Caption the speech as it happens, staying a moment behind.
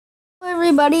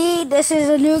everybody, this is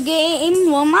a new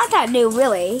game. Well, not that new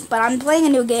really, but I'm playing a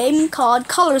new game called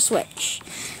Color Switch.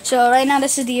 So right now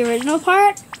this is the original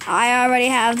part. I already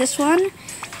have this one.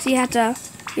 So you have to,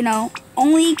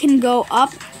 only can go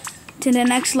up to the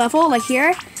next level, like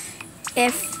here,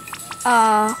 if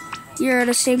you're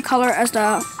the same color as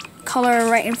the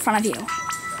color right in front of you.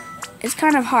 It's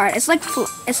kind of hard. It's like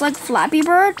Flappy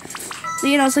Bird. So,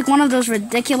 it's like one of those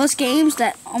ridiculous games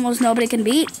that almost nobody can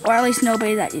beat, or at least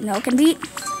nobody that you know can beat.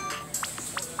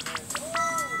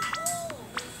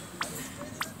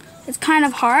 It's kind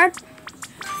of hard.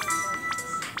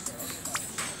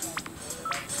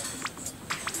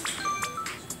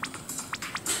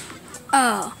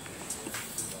 Oh.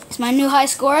 It's my new high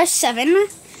score, 7.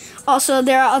 Also,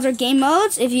 there are other game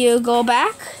modes. If you go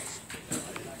back,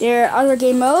 there are other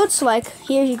game modes. Like,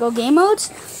 here you go, game modes.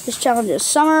 This challenge is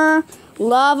summer,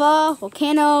 lava,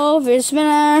 volcano, fidget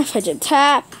spinner, fidget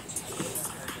tap.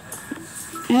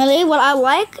 Really, what I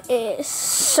like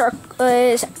is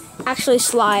actually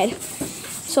slide.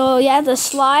 So you have to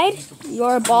slide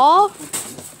your ball.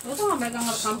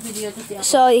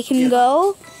 So you can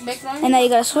go, and then you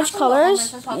gotta switch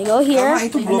colors. You go here,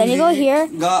 and then you go here.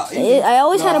 I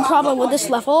always had a problem with this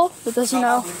level because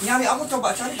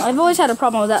I've always had a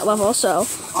problem with that level. So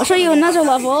I'll show you another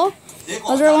level.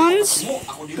 Other ones.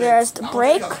 There's the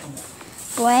break,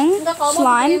 bling,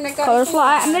 slime, color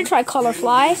fly. I'm gonna try color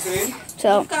fly.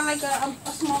 So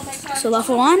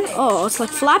level 1. Oh, it's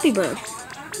like Flappy Bird.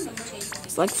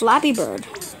 It's like Flappy Bird.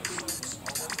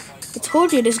 I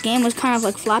told you this game was kind of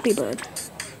like Flappy Bird.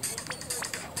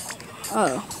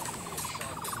 Oh.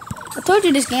 I told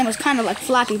you this game was kind of like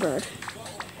Flappy Bird.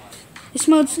 This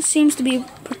mode seems to be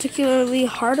particularly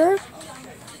harder.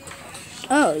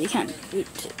 Oh, you can't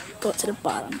go to the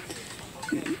bottom.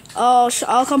 Oh,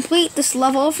 I'll complete this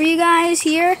level for you guys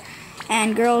here.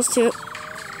 And girls too.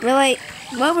 Really,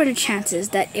 what were the chances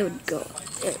that it would go?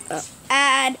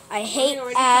 Ad. I hate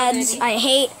ads. I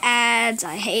hate ads.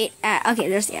 I hate ads. Okay,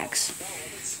 there's the X.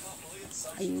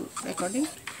 Are you recording?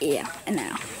 Yeah, and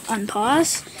now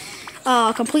unpause.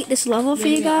 I'll complete this level for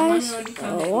you guys.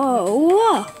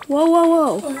 Oh,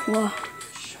 whoa.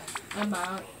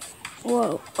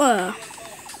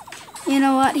 You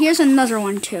know what? Here's another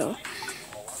one too.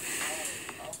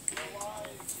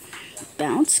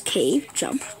 Bounce, cave,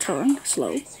 jump, turn,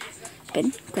 slow,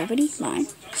 spin, gravity, line,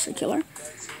 circular.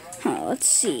 Let's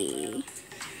see.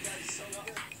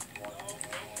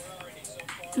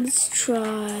 Let's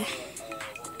try.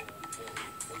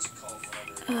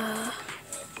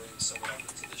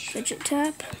 Fidget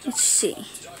tap. Let's see.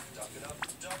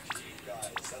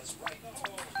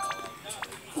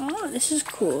 Oh, this is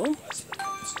cool.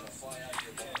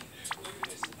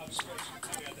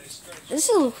 This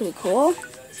is pretty cool.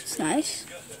 It's nice.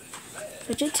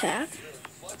 Fidget tap.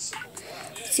 Let's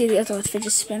see the other one,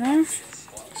 fidget spinner.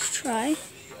 Let's try.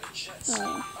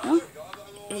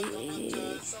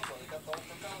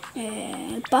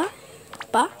 And ba.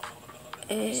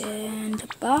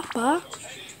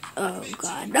 Oh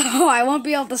god, no, I won't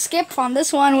be able to skip on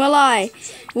this one, will I?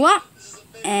 What?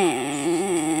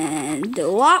 And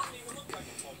what?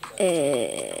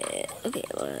 Okay.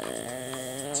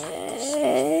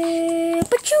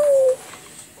 PETCHOO.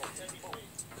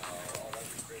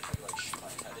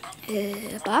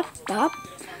 Bop.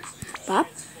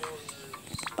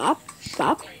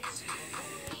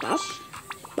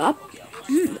 That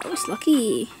was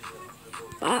lucky.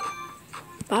 Bop.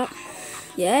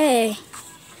 Yay.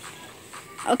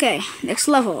 Okay, next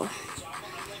level.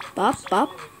 Bop.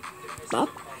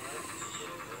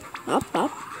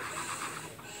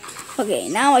 Okay,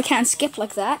 now I can't skip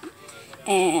like that.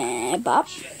 And bop.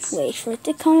 Wait for it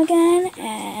to come again.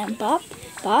 And bop.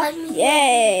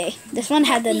 Yay! This one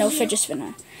had the no fidget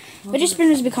spinner. Fidget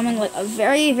spinner is becoming like a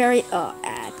very, very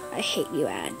ad. I hate you,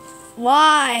 ad.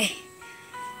 Why?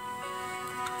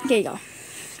 Here you go.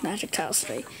 Magic Tiles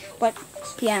 3. But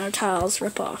piano tiles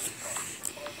rip off.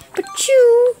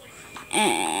 PETCHOO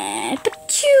and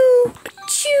PETCHOO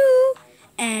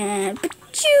and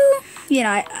PETCHOO.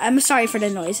 I'm sorry for the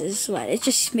noises, but it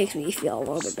just makes me feel a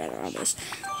little bit better on this.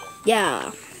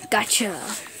 Yeah, gotcha.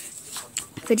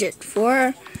 Fidget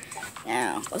 4.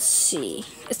 Now let's see.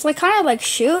 It's like kind of like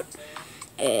shoot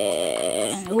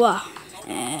and wah.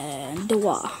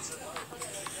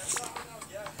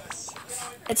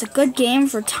 It's a good game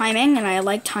for timing, and I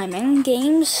like timing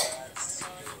games.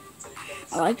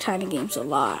 I like timing games a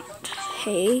lot.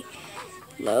 Hey,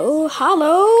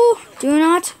 hello, do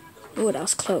not. Oh, that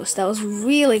was close. That was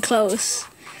really close.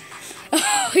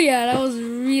 Oh yeah, that was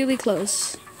really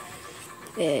close.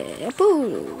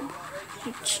 Boo.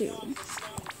 PETCHOO.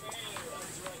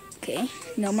 Okay,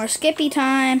 no more skippy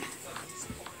time.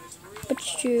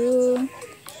 PETCHOO.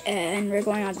 And we're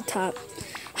going on the top.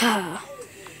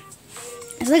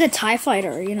 It's like a TIE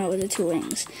fighter, you know, with the 2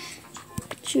 wings.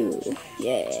 PETCHOO.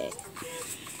 Yay.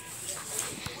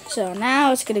 So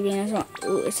now it's gonna be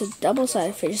ooh, it's a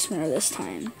double-sided fidget spinner this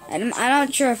time. I'm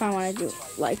not sure if I want to do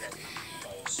like.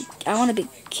 I want to be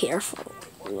careful.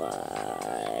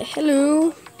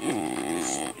 Hello.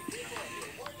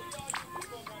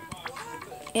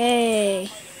 Yay.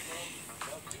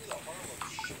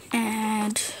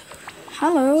 And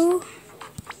hello.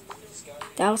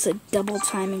 That was a double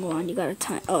timing one. You gotta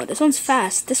time. Oh, this one's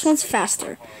fast. This one's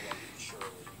faster.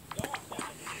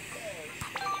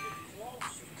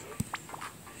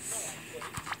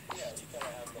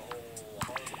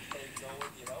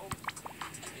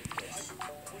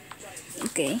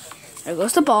 Okay, there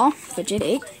goes the ball. Fidget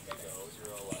 8.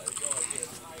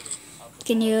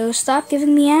 Can you stop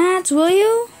giving me ads, will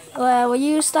you? Will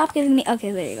you stop giving me...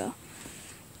 Okay, there you go.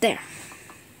 There.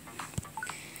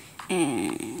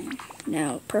 And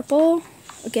now purple.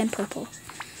 Again, purple.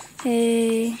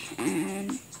 Hey,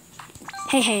 and...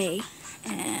 Hey, hey.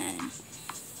 And...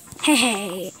 Hey,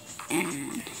 hey.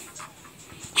 And...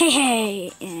 Hey,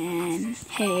 hey. And...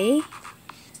 Hey.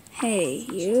 Hey,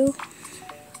 you.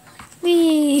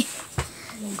 Whee!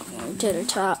 Going to the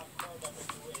top.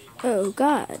 Oh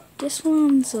god, this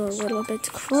one's a little bit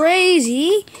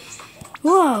crazy.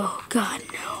 Whoa, god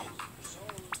no.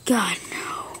 God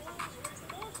no.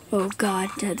 Oh god,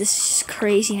 no, this is just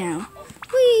crazy now.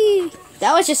 Whee!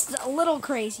 That was just a little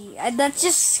crazy. That's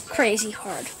just crazy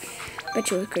hard.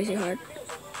 Bet you it was crazy hard.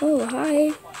 Oh,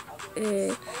 hi.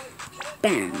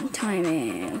 Bam,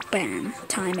 timing, bam,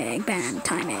 timing, bam,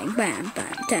 timing, bam,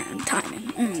 bam, bam,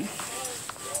 timing.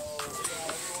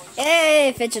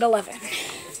 Hey, fidget 11.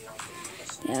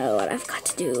 Now what I've got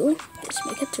to do is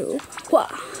make it through. Whoa.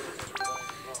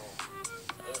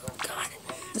 God,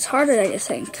 it's harder than you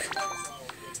think.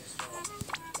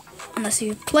 Unless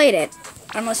you've played it.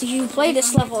 Unless if you play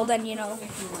this level, then you know.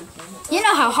 You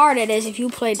know how hard it is if you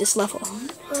played this level.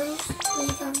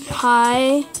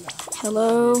 Hi.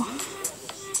 Hello.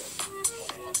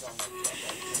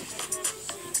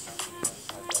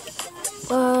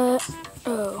 Oh,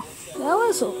 that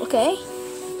was okay.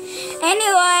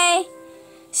 Anyway,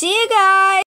 see you guys.